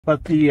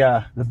But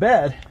the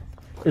bed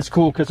is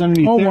cool because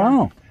underneath there,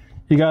 wow,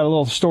 you got a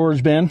little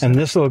storage bin, and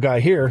this little guy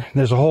here,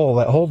 there's a hole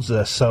that holds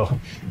this. So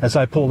as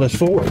I pull this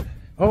forward,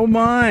 oh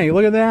my,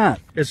 look at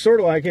that. it's sort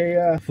of like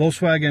a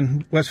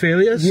Volkswagen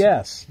Westphalia's.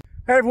 Yes.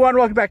 Hey everyone,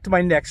 welcome back to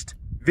my next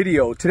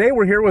video. Today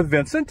we're here with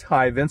Vincent.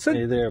 Hi Vincent.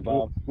 Hey there,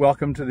 Bob.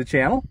 Welcome to the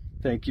channel.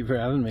 Thank you for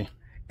having me.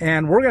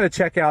 And we're going to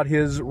check out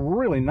his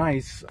really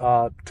nice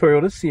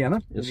Toyota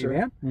Sienna. Yes,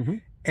 sir.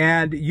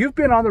 And you've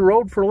been on the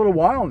road for a little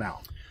while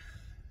now.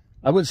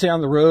 I would say on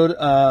the road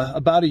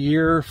about a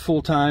year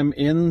full-time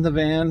in the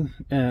van,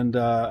 and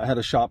I had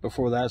a shop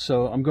before that,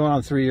 so I'm going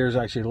on 3 years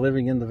actually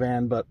living in the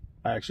van, but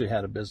I actually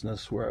had a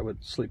business where I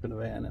would sleep in the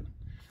van and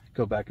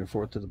go back and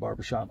forth to the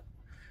barbershop.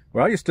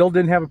 Well, you still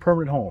didn't have a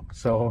permanent home,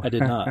 so I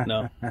did not.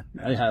 No,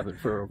 I have it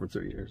for over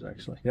 3 years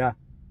actually. Yeah,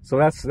 so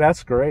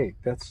that's great.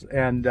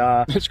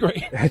 It's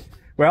great.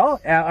 Well,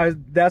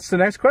 that's the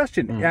next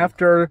question.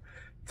 After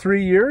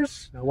 3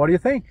 years, what do you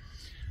think?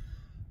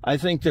 I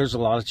think there's a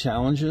lot of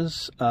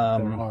challenges.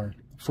 Hard.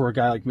 For a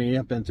guy like me,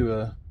 I've been through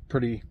a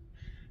pretty,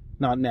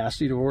 not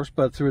nasty divorce,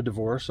 but through a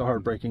divorce, a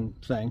heartbreaking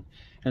thing.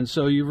 And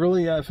so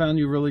I found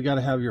you really got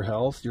to have your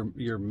health,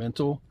 your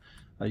mental.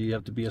 You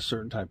have to be a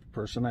certain type of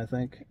person, I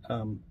think,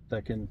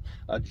 that can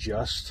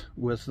adjust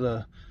with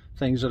the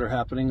things that are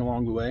happening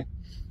along the way.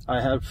 I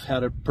have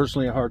had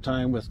personally a hard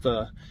time with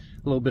a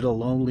little bit of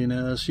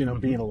loneliness. You know,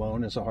 being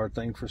alone is a hard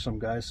thing for some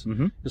guys,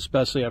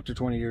 especially after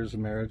 20 years of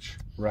marriage.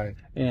 Right.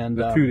 And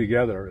the two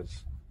together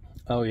is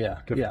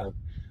difficult. Yeah.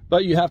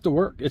 But you have to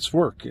work. It's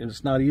work.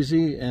 It's not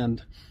easy,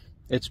 and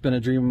it's been a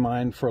dream of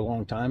mine for a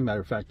long time. Matter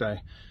of fact,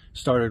 I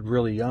started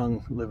really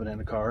young living in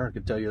a car. I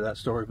could tell you that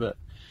story, but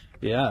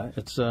yeah,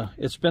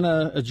 it's been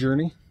a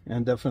journey,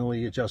 and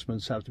definitely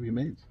adjustments have to be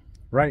made.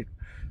 Right.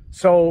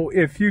 So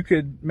if you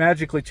could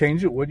magically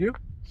change it, would you?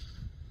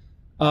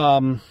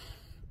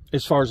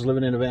 As far as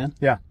living in a van?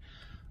 Yeah.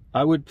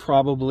 I would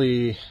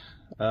probably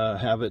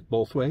have it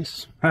both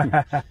ways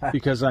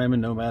because I am a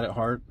nomad at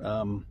heart.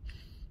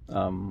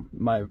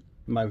 My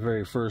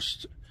very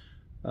first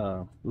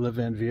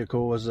live-in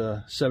vehicle was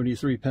a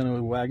 73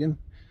 Pinto wagon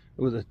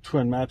with a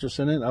twin mattress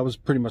in it. I was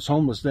pretty much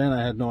homeless then.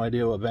 I had no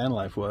idea what van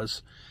life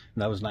was,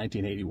 and that was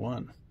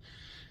 1981.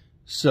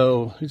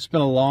 So it's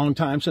been a long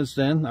time since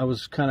then. I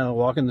was kind of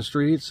walking the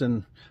streets,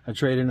 and I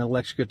traded an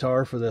electric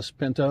guitar for this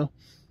Pinto.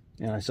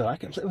 And I said, I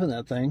can live in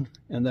that thing.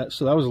 And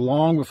so that was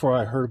long before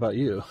I heard about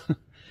you.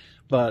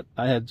 But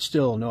I had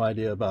still no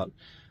idea about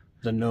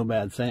the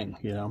nomad thing,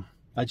 you know.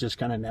 I just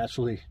kind of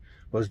naturally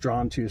was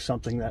drawn to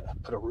something that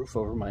put a roof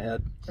over my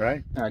head.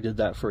 Right. And I did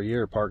that for a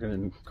year, parking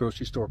in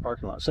grocery store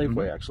parking lot.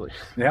 Safeway, actually.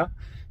 Yeah?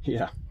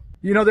 Yeah.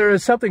 You know, there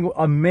is something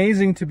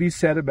amazing to be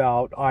said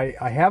about, I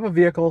have a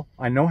vehicle,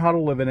 I know how to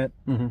live in it,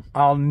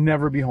 I'll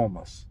never be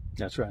homeless.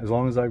 That's right. As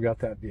long as I've got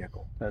that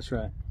vehicle. That's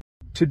right.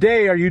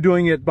 Today, are you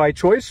doing it by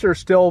choice or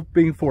still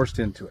being forced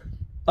into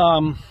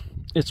it?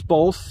 It's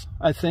both,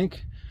 I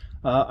think.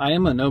 I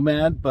am a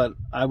nomad, but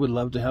I would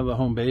love to have a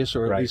home base,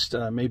 or at least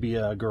maybe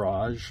a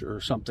garage or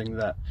something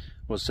that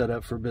was set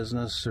up for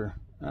business, or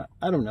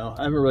I don't know.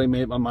 I haven't really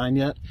made up my mind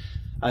yet.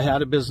 I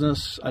had a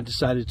business. I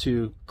decided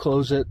to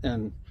close it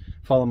and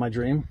follow my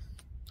dream.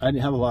 I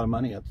didn't have a lot of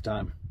money at the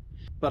time,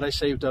 but I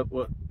saved up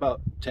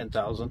about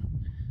 $10,000.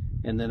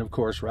 And then, of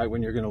course, right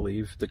when you're going to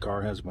leave, the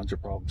car has a bunch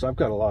of problems. I've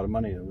got a lot of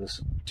money in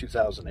this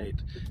 2008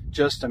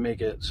 just to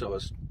make it so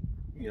it's,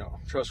 you know,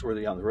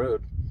 trustworthy on the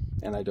road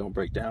and I don't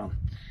break down.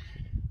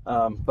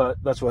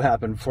 But that's what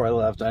happened before I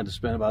left. I had to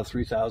spend about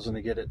 $3,000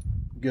 to get it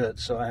good.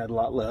 So I had a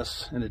lot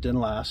less, and it didn't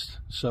last.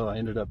 So I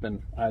ended up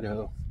in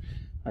Idaho.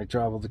 I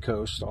traveled the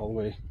coast all the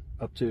way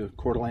up to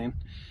Coeur d'Alene,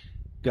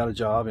 got a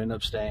job, ended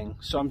up staying.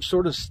 So I'm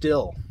sort of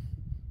still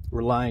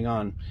relying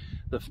on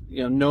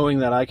knowing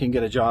that I can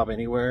get a job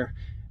anywhere.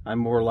 I'm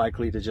more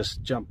likely to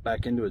just jump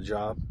back into a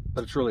job,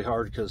 but it's really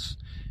hard because,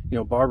 you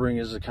know, barbering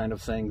is the kind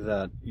of thing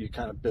that you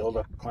kind of build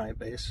up a client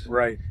base.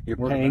 Right. You're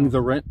paying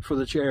the rent for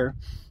the chair,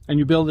 and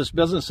you build this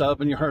business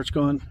up, and your heart's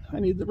going, I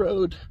need the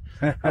road.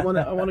 I want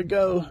to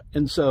go.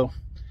 And so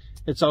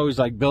it's always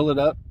like build it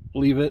up,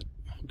 leave it,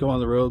 go on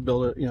the road,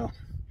 build it, you know.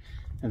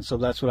 And so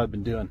that's what I've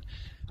been doing.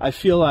 I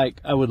feel like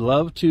I would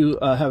love to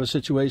have a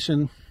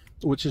situation,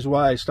 which is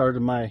why I started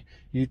my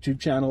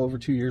YouTube channel over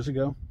 2 years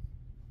ago.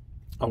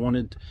 I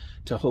wanted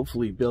to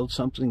hopefully build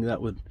something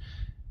that would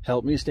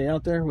help me stay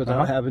out there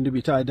without having to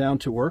be tied down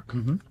to work.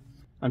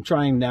 I'm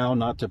trying now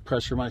not to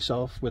pressure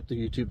myself with the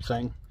YouTube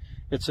thing.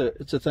 It's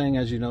a thing,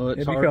 as you know. It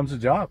becomes a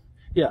job.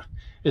 Yeah,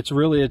 it's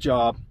really a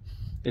job.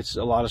 It's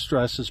a lot of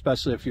stress,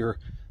 especially if you're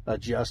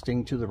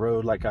adjusting to the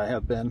road like I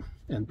have been,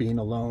 and being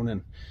alone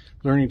and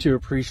learning to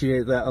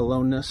appreciate that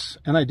aloneness.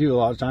 And I do a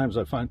lot of times.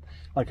 I find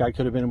like I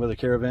could have been with a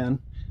caravan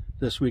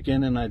this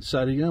weekend, and I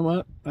decided, you know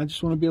what, I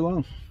just want to be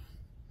alone.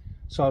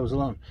 So I was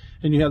alone.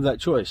 And you have that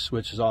choice,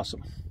 which is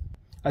awesome.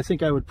 I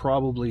think I would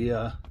probably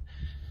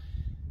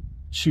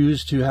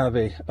choose to have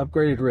a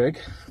upgraded rig,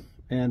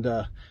 and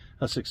a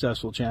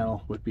successful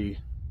channel would be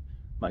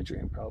my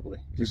dream, probably,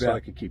 just so I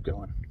could keep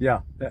going.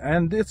 Yeah,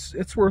 and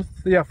it's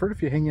worth the effort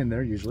if you hang in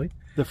there, usually.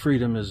 The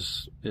freedom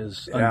is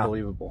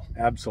unbelievable.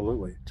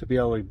 Absolutely. To be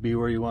able to be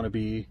where you want to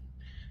be,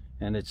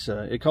 and it's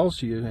it calls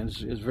to you, and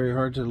it's very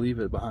hard to leave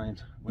it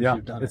behind once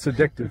you've done it. It's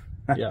addictive.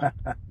 Yeah.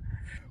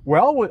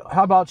 Well,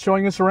 how about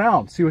showing us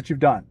around? See what you've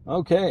done.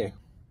 Okay.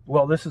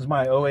 Well, this is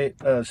my 08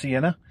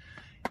 Sienna,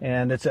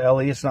 and it's a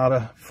LE. It's not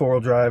a four-wheel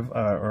drive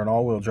or an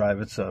all-wheel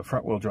drive. It's a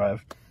front-wheel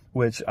drive,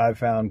 which I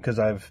found because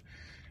I've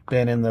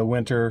been in the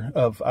winter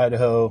of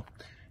Idaho,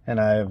 and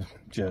I've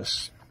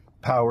just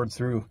powered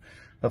through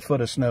a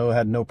foot of snow,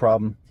 had no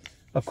problem.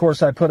 Of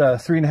course, I put a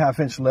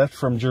 3.5-inch lift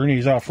from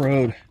Journeys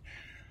Off-Road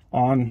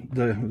on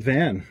the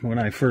van when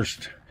I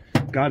first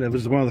got it. It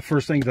was one of the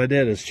first things I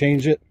did is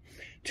change it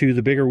to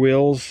the bigger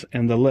wheels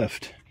and the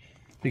lift,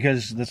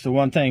 because that's the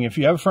one thing. If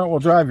you have a front wheel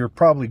drive, you're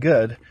probably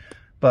good,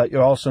 but you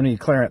also need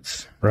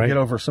clearance to get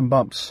over some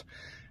bumps,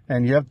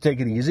 and you have to take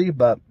it easy.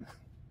 But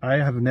I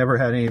have never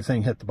had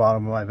anything hit the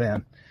bottom of my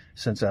van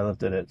since I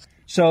lifted it.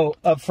 So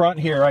up front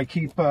here, I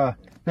keep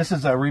this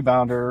is a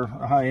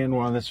Rebounder, a high-end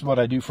one. This is what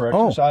I do for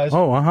exercise.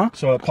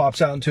 So it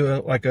pops out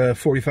into like a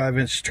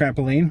 45-inch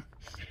trampoline,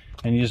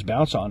 and you just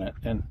bounce on it.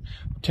 And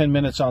 10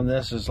 minutes on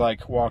this is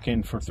like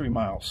walking for 3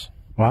 miles.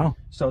 Wow.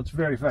 So it's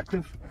very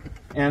effective.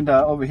 And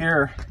over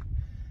here,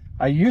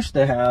 I used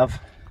to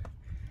have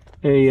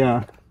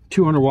a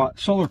 200-watt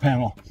solar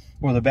panel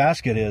where the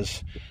basket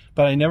is,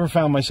 but I never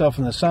found myself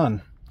in the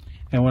sun.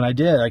 And when I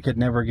did, I could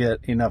never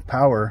get enough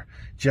power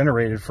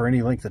generated for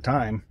any length of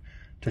time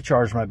to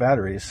charge my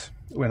batteries.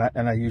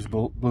 And I use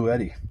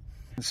Bluetti.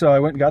 So I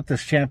went and got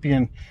this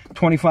Champion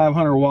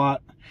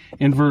 2500-watt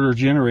inverter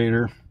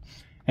generator.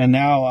 And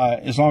now,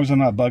 as long as I'm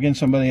not bugging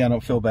somebody, I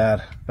don't feel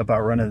bad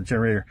about running the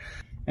generator.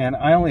 And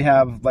I only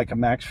have like a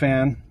max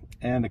fan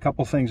and a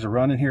couple things to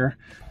run in here.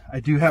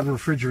 I do have a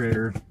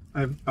refrigerator.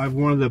 I've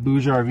one of the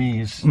Bouge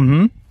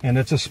RVs, and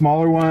it's a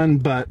smaller one,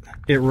 but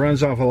it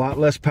runs off a lot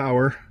less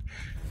power.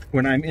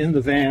 When I'm in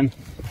the van,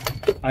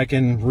 I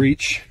can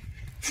reach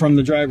from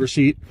the driver's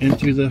seat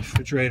into the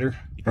refrigerator,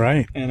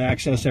 and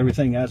access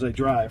everything as I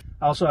drive.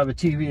 I also have a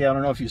TV. I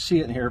don't know if you see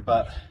it in here,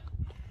 but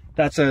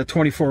that's a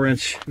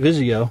 24-inch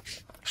Vizio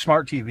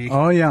smart TV.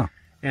 Oh yeah.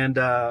 And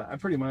I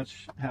pretty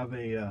much have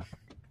a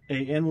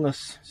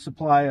endless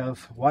supply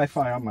of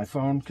Wi-Fi on my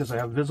phone because I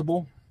have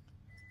Visible,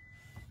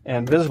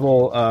 and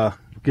Visible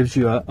gives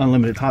you an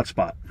unlimited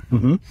hotspot.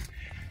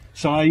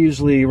 So I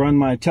usually run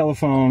my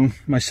telephone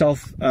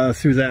myself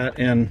through that,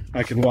 and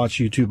I can watch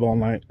YouTube all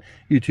night.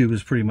 YouTube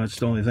is pretty much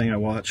the only thing I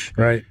watch.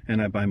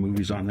 And I buy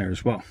movies on there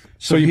as well.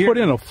 So you put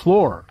in a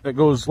floor that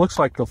looks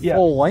like the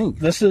full length.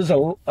 This is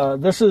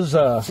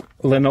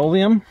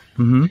linoleum,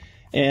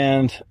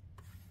 and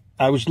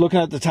I was looking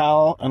at the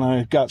tile and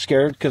I got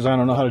scared because I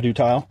don't know how to do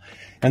tile,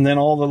 and then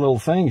all the little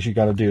things you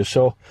got to do.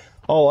 So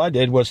all I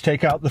did was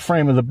take out the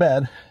frame of the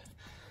bed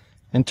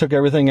and took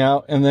everything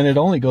out, and then it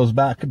only goes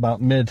back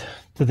about mid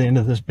to the end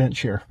of this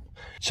bench here.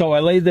 So I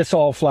laid this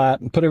all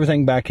flat and put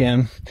everything back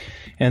in,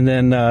 and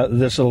then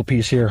this little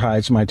piece here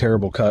hides my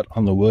terrible cut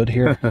on the wood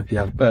here.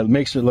 But it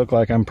makes it look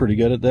like I'm pretty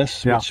good at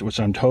this, which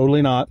I'm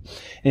totally not.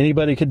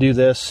 Anybody could do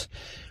this.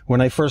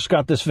 When I first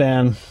got this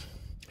van,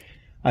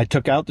 I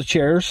took out the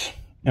chairs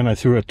and I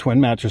threw a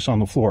twin mattress on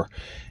the floor,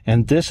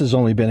 and this has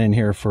only been in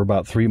here for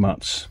about 3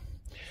 months.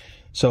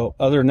 So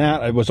other than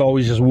that, it was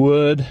always just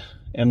wood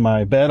and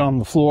my bed on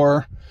the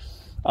floor,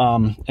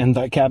 and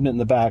that cabinet in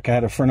the back. I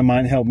had a friend of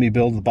mine help me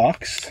build the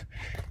box,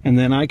 and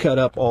then I cut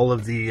up all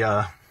of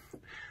the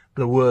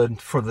wood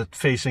for the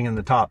facing and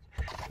the top.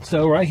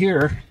 So right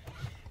here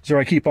is where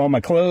I keep all my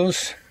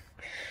clothes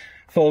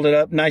folded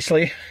up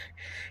nicely,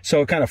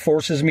 so it kind of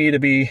forces me to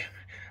be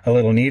a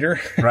little neater,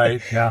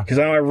 because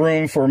I don't have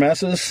room for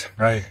messes.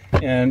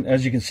 And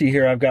as you can see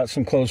here, I've got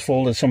some clothes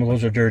folded. Some of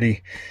those are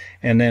dirty,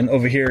 and then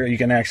over here you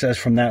can access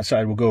from that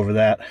side. We'll go over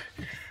that.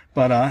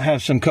 But I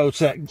have some coats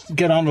that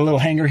get on a little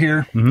hanger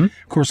here. Of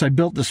course, I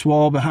built this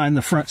wall behind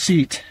the front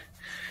seat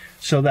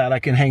so that I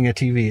can hang a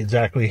TV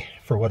exactly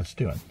for what it's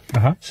doing.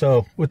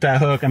 So with that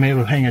hook, I'm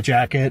able to hang a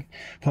jacket,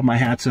 put my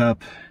hats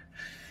up.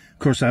 Of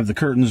course, I have the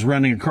curtains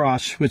running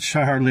across, which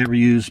I hardly ever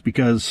use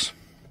because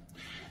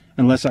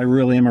unless I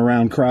really am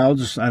around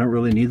crowds, I don't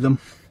really need them.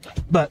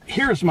 But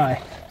here's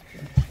my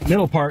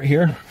middle part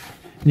here.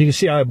 And you can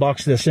see how I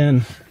boxed this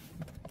in.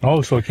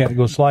 Oh, so it can't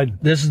go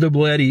slide. This is the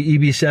Bluetti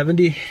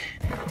EB70,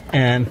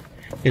 and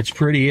it's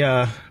pretty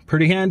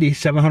handy,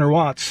 700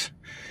 watts.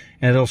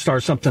 And it'll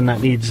start something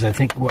that needs, I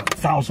think, what,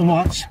 1,000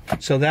 watts?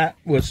 So that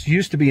was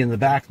used to be in the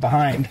back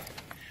behind,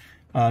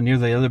 near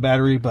the other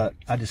battery, but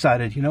I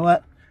decided, you know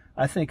what?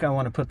 I think I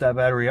want to put that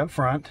battery up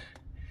front.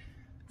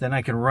 Then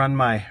I can run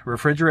my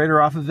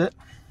refrigerator off of it.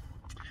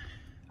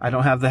 I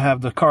don't have to have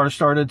the car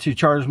started to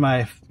charge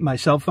my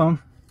cell phone.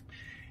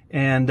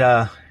 And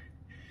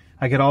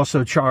I could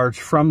also charge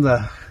from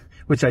the,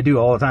 which I do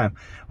all the time.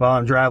 While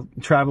I'm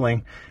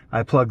traveling,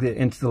 I plug it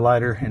into the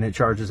lighter and it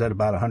charges at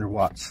about 100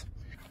 watts.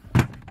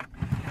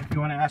 If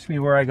you want to ask me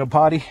where I go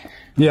potty?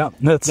 Yeah,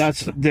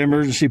 that's the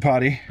emergency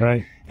potty.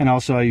 And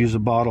also I use a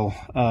bottle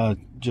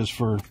just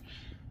for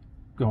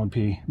going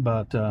pee.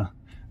 But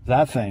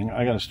that thing,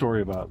 I got a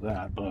story about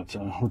that, but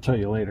we'll tell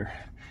you later.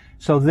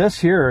 So this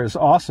here is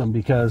awesome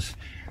because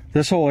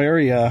this whole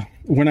area,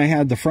 when I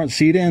had the front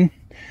seat in,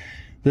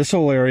 this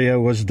whole area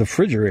was the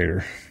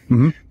refrigerator.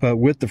 But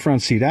with the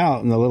front seat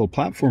out and the little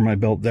platform I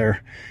built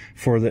there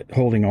for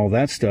holding all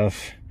that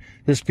stuff,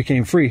 this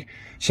became free.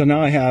 So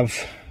now I have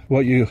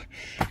what you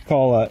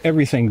call a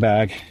everything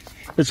bag.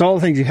 It's all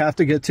the things you have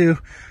to get to,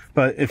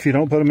 but if you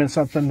don't put them in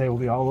something, they will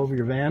be all over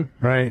your van.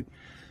 Right.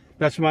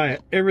 That's my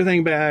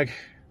everything bag.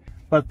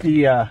 But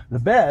the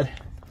bed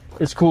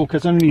is cool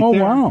because underneath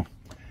there, wow,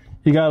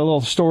 you got a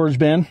little storage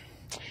bin.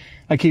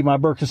 I keep my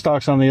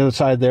Birkenstocks on the other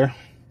side there.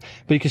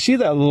 But you can see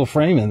that little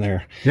frame in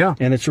there. Yeah.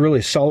 And it's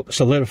really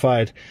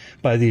solidified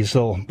by these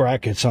little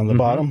brackets on the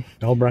bottom.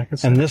 All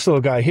brackets. And this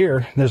little guy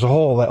here, there's a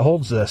hole that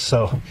holds this.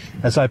 So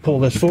as I pull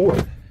this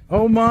forward,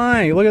 oh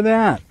my, look at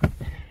that.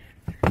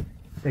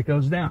 it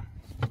goes down.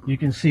 You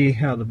can see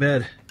how the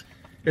bed,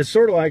 it's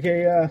sort of like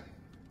a,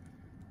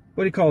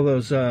 what do you call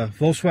those,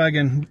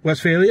 Volkswagen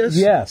Westphalias?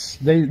 Yes,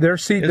 their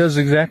seat does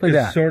exactly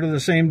that. It's sort of the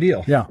same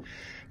deal. Yeah.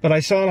 But I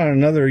saw it on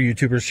another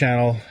YouTuber's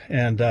channel,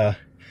 and I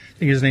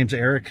think his name's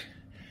Eric.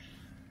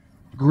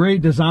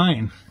 Great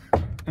design.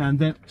 And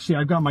then, see,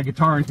 I've got my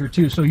guitar in here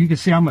too, so you can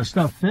see how much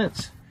stuff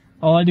fits.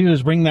 All I do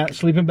is bring that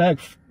sleeping bag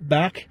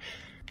back.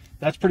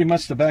 That's pretty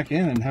much the back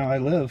end and how I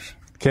live.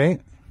 Okay.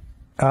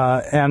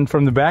 And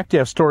from the back, do you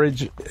have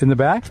storage in the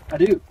back? I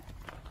do.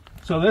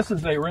 So this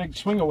is a rigged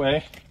swing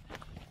away.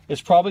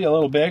 It's probably a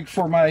little big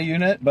for my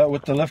unit, but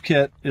with the lift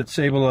kit, it's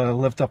able to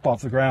lift up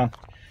off the ground.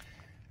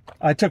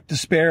 I took the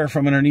spare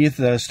from underneath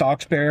the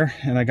stock spare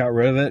and I got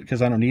rid of it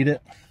because I don't need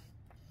it.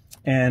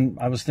 And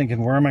I was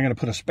thinking, where am I going to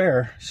put a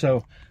spare?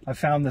 So I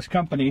found this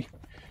company.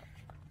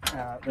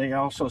 They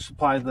also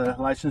supply the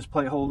license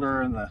plate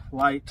holder and the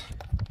light.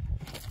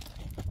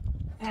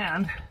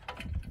 And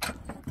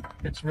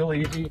it's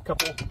really easy. A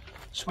couple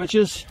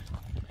switches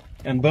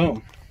and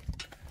boom.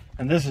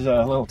 And this is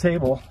a little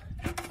table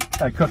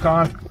I cook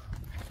on.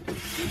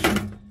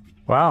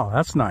 Wow,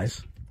 that's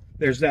nice.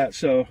 There's that.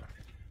 So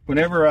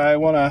whenever I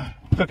want to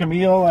cook a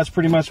meal, that's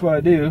pretty much what I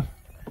do.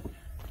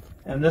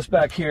 And this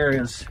back here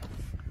is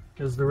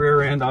the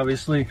rear end.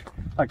 Obviously,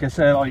 like I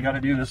said, all you got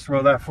to do is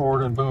throw that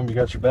forward and boom, you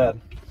got your bed.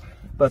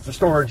 But the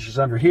storage is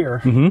under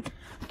here.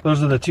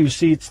 Those are the two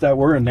seats that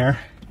were in there.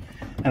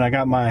 And I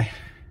got my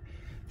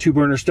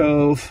 2-burner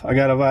stove. I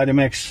got a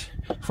Vitamix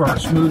for our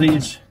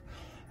smoothies,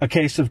 a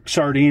case of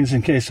sardines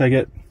in case I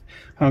get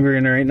hungry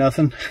and there ain't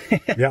nothing.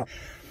 Yeah.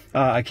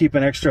 I keep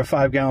an extra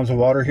 5 gallons of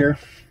water here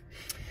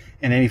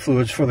and any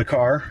fluids for the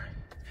car.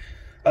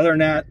 Other than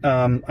that,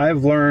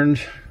 I've learned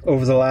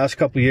over the last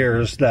couple of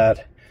years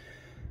that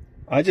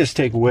I just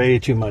take way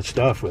too much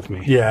stuff with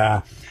me.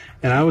 Yeah.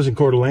 And I was in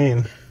Coeur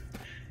d'Alene,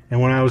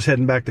 and when I was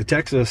heading back to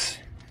Texas,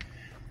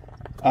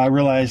 I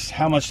realized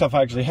how much stuff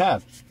I actually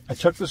had. I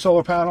took the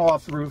solar panel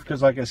off the roof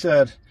because, like I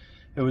said,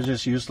 it was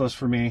just useless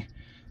for me.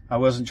 I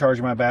wasn't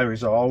charging my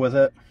batteries at all with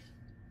it.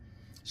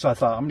 So I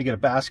thought, I'm going to get a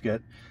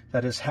basket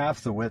that is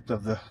half the width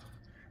of the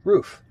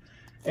roof.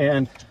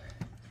 And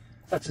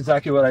that's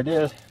exactly what I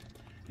did.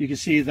 You can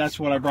see that's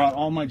what I brought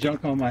all my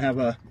junk home. I have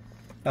a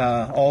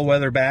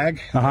all-weather bag,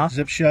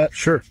 zip shut.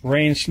 Sure.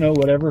 Rain, snow,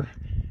 whatever.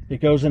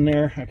 It goes in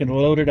there. I can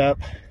load it up,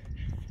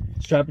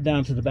 strap it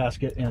down to the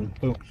basket, and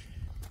boom.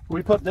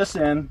 We put this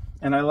in,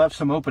 and I left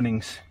some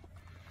openings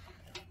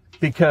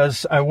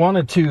because I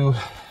wanted to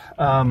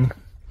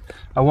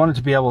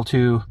be able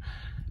to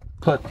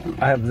put,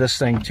 I have this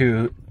thing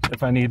too,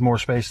 if I need more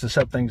space to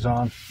set things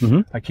on,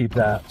 I keep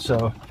that.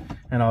 So,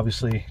 and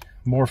obviously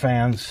more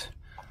fans,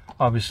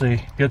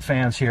 obviously good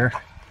fans here.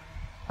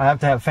 I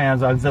have to have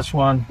fans. I have this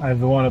one, I have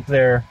the one up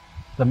there.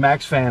 The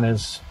max fan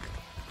is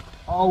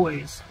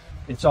always,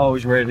 it's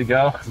always ready to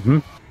go.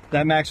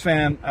 That max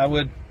fan, I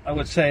would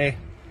say,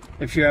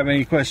 if you have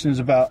any questions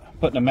about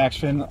putting a max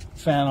fan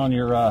on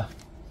your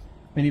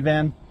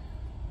minivan,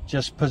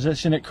 just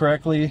position it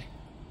correctly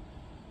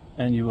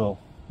and you will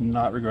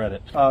not regret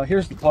it.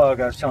 Here's the plug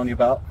I was telling you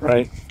about.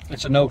 Right.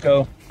 It's a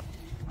Noco.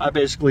 I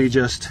basically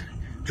just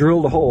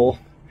drilled a hole,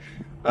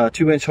 a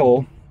 2-inch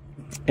hole,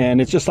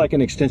 and it's just like an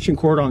extension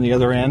cord on the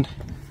other end.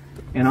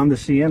 And on the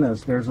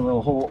Siennas, there's a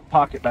little hole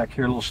pocket back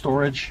here, a little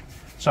storage.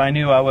 So I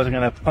knew I wasn't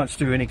going to punch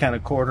through any kind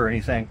of cord or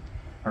anything,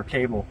 or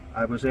cable.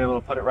 I was able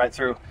to put it right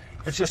through.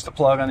 It's just a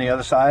plug on the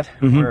other side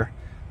where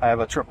I have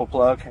a triple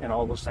plug and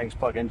all those things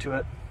plug into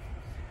it.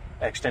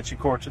 Extension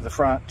cord to the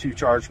front to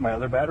charge my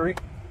other battery.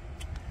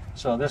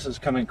 So this is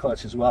coming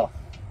clutch as well.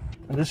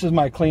 And this is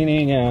my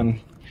cleaning, and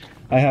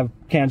I have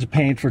cans of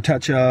paint for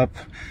touch up.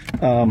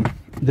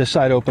 This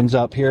side opens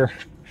up here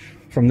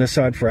from this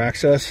side for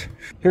access.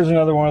 Here's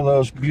another one of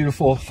those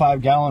beautiful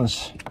 5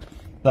 gallons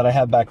that I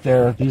have back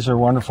there. These are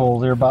wonderful.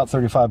 They're about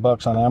 35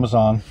 bucks on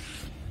Amazon,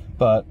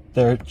 but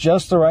they're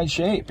just the right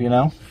shape, you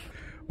know?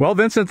 Well,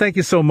 Vincent, thank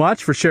you so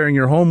much for sharing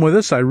your home with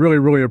us. I really,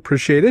 really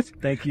appreciate it.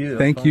 Thank you.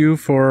 Thank you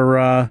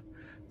for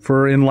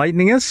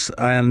enlightening us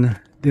and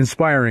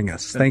inspiring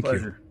us. Thank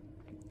you.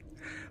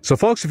 So,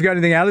 folks, if you got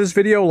anything out of this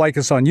video, like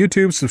us on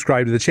YouTube,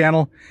 subscribe to the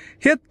channel,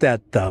 hit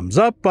that thumbs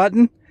up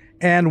button,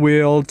 and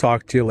we'll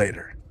talk to you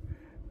later.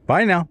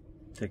 Bye now.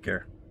 Take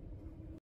care.